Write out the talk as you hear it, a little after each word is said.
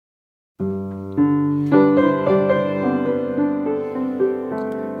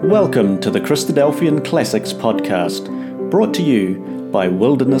Welcome to the Christadelphian Classics podcast, brought to you by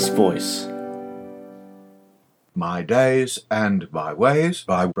Wilderness Voice. My Days and My Ways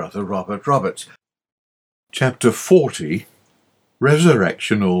by Brother Robert Roberts. Chapter 40,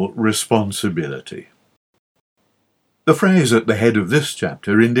 Resurrectional Responsibility. The phrase at the head of this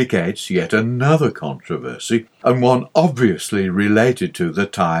chapter indicates yet another controversy, and one obviously related to the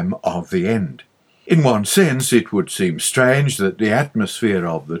time of the end. In one sense, it would seem strange that the atmosphere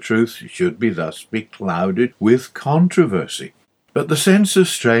of the truth should thus be clouded with controversy. But the sense of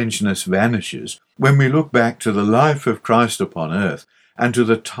strangeness vanishes when we look back to the life of Christ upon earth and to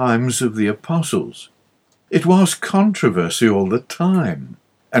the times of the apostles. It was controversy all the time,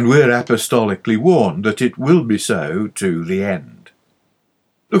 and we're apostolically warned that it will be so to the end.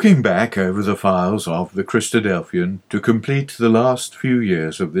 Looking back over the files of the Christadelphian to complete the last few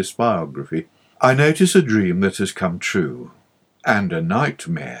years of this biography, I notice a dream that has come true, and a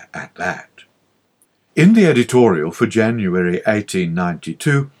nightmare at that. In the editorial for January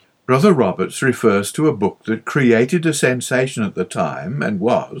 1892, Brother Roberts refers to a book that created a sensation at the time and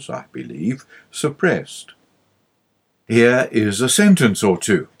was, I believe, suppressed. Here is a sentence or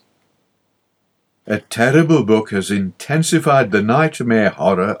two. A terrible book has intensified the nightmare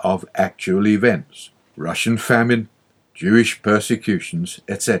horror of actual events, Russian famine, Jewish persecutions,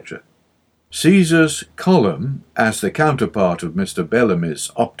 etc. Caesar's column, as the counterpart of Mr. Bellamy's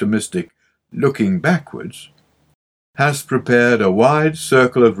optimistic Looking Backwards, has prepared a wide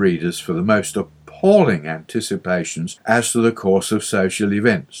circle of readers for the most appalling anticipations as to the course of social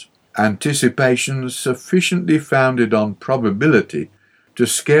events, anticipations sufficiently founded on probability to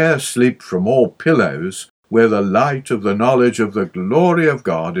scare sleep from all pillows where the light of the knowledge of the glory of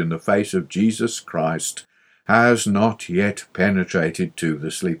God in the face of Jesus Christ has not yet penetrated to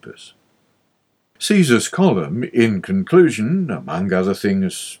the sleepers. Caesar's column, in conclusion, among other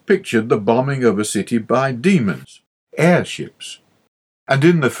things, pictured the bombing of a city by demons, airships, and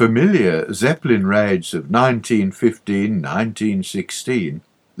in the familiar Zeppelin raids of 1915-1916,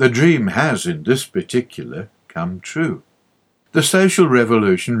 the dream has, in this particular, come true. The social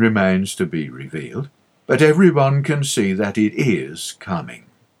revolution remains to be revealed, but everyone can see that it is coming.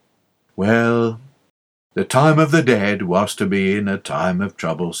 Well, the time of the dead was to be in a time of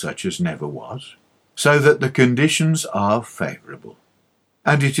trouble such as never was, so that the conditions are favourable.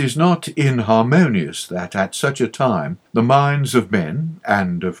 And it is not inharmonious that at such a time the minds of men,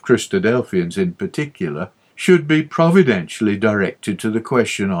 and of Christadelphians in particular, should be providentially directed to the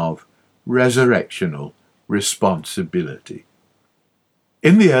question of resurrectional responsibility.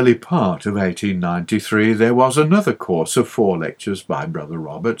 In the early part of 1893 there was another course of 4 lectures by Brother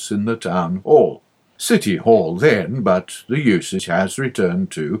Roberts in the Town Hall. City Hall then, but the usage has returned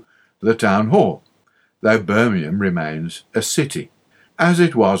to the Town Hall, though Birmingham remains a city, as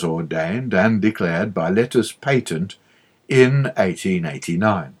it was ordained and declared by letters patent in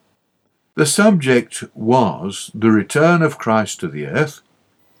 1889. The subject was the return of Christ to the earth,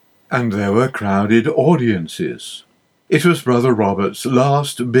 and there were crowded audiences. It was Brother Robert's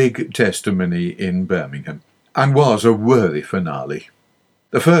last big testimony in Birmingham, and was a worthy finale.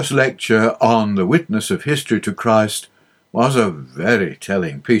 The first lecture on the witness of history to Christ was a very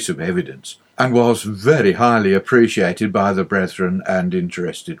telling piece of evidence, and was very highly appreciated by the brethren and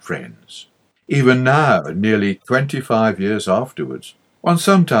interested friends. Even now, nearly 25 years afterwards, one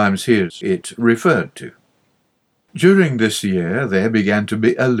sometimes hears it referred to. During this year there began to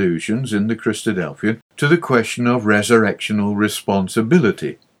be allusions in the Christadelphian to the question of resurrectional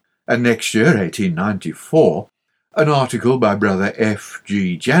responsibility, and next year, 1894, an article by Brother F.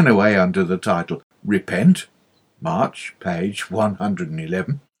 G. Janaway under the title Repent, March, page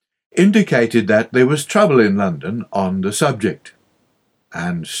 111, indicated that there was trouble in London on the subject.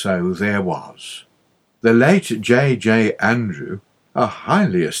 And so there was. The late J. J. Andrew, a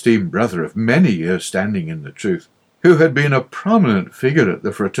highly esteemed brother of many years' standing in the truth, who had been a prominent figure at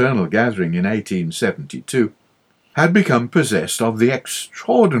the fraternal gathering in 1872, had become possessed of the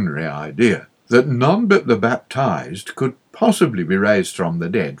extraordinary idea that none but the baptized could possibly be raised from the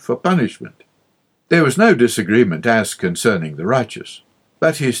dead for punishment. There was no disagreement as concerning the righteous,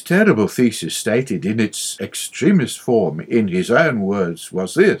 but his terrible thesis, stated in its extremest form in his own words,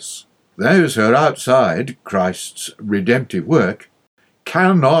 was this: those who are outside Christ's redemptive work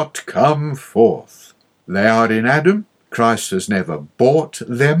cannot come forth. They are in Adam, Christ has never bought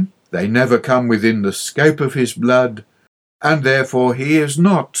them, they never come within the scope of his blood, and therefore he is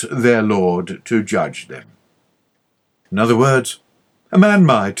not their Lord to judge them. In other words, a man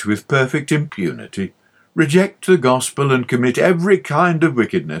might, with perfect impunity, reject the gospel and commit every kind of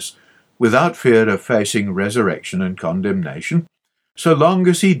wickedness without fear of facing resurrection and condemnation, so long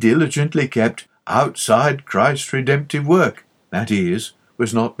as he diligently kept outside Christ's redemptive work, that is,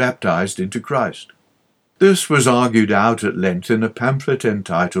 was not baptized into Christ. This was argued out at length in a pamphlet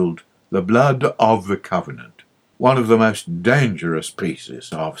entitled The Blood of the Covenant, one of the most dangerous pieces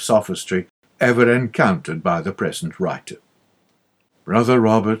of sophistry ever encountered by the present writer. Brother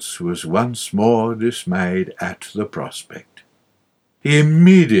Roberts was once more dismayed at the prospect. He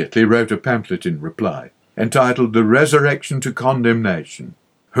immediately wrote a pamphlet in reply, entitled The Resurrection to Condemnation,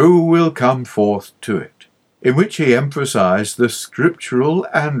 Who Will Come Forth to It?, in which he emphasized the scriptural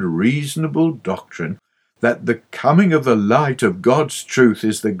and reasonable doctrine that the coming of the light of God's truth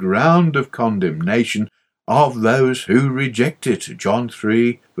is the ground of condemnation of those who reject it, John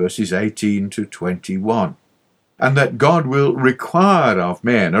 3, verses 18 to 21, and that God will require of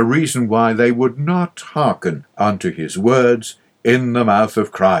men a reason why they would not hearken unto his words in the mouth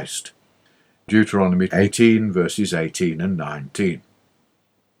of Christ, Deuteronomy 18, verses 18 and 19.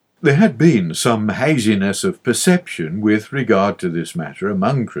 There had been some haziness of perception with regard to this matter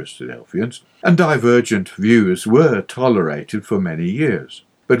among Christadelphians, and divergent views were tolerated for many years.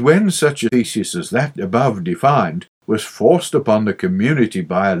 But when such a thesis as that above defined was forced upon the community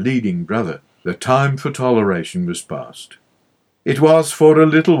by a leading brother, the time for toleration was past. It was for a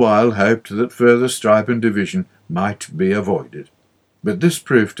little while hoped that further strife and division might be avoided, but this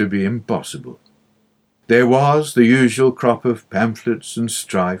proved to be impossible. There was the usual crop of pamphlets and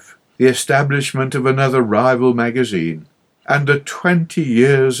strife, the establishment of another rival magazine, and the 20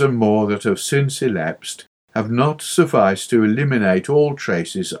 years and more that have since elapsed have not sufficed to eliminate all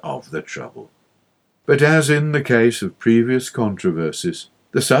traces of the trouble. But as in the case of previous controversies,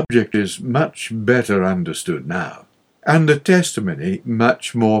 the subject is much better understood now, and the testimony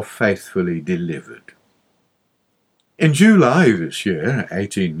much more faithfully delivered. In July this year,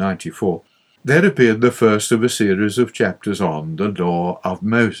 1894, there appeared the first of a series of chapters on the Law of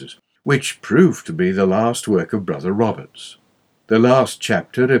Moses, which proved to be the last work of Brother Roberts. The last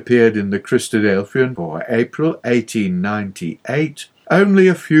chapter appeared in the Christadelphian for April 1898, only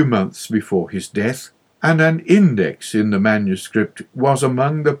a few months before his death, and an index in the manuscript was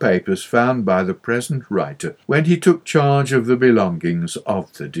among the papers found by the present writer when he took charge of the belongings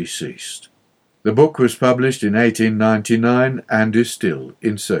of the deceased. The book was published in 1899 and is still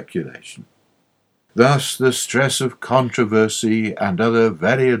in circulation. Thus the stress of controversy and other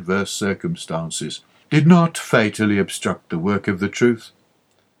very adverse circumstances did not fatally obstruct the work of the truth,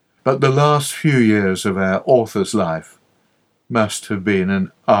 but the last few years of our author's life must have been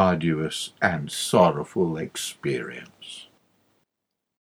an arduous and sorrowful experience.